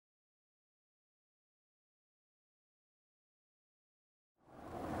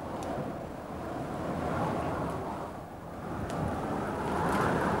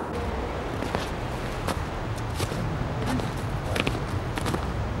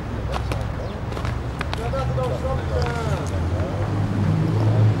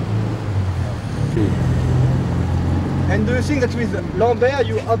And do you think that with Lambert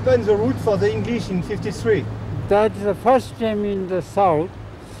you opened the route for the English in '53? That's the first time in the south.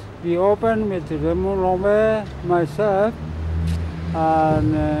 We opened with Raymond Lambert, myself,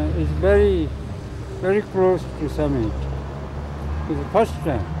 and it's very, very close to summit. It's the first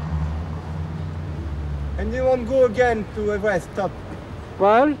time. And you won't go again to Everest top?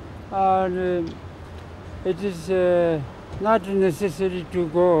 Well, it is not necessary to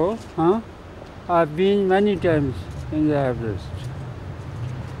go. I've been many times in the Everest.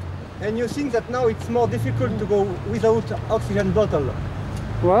 And you think that now it's more difficult to go without oxygen bottle?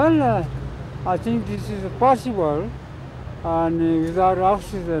 Well, I think this is possible, and without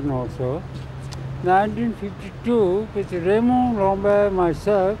oxygen also. 1952, with Raymond Lambert,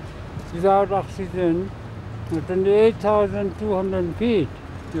 myself, without oxygen, 28,200 feet.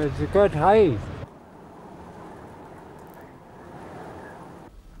 It's quite high.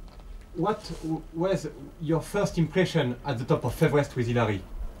 What was your first impression at the top of Everest with Hillary?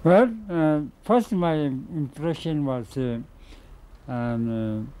 Well, first my impression was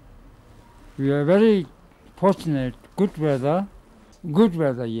we are very fortunate, good weather,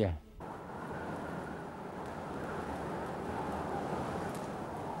 yeah.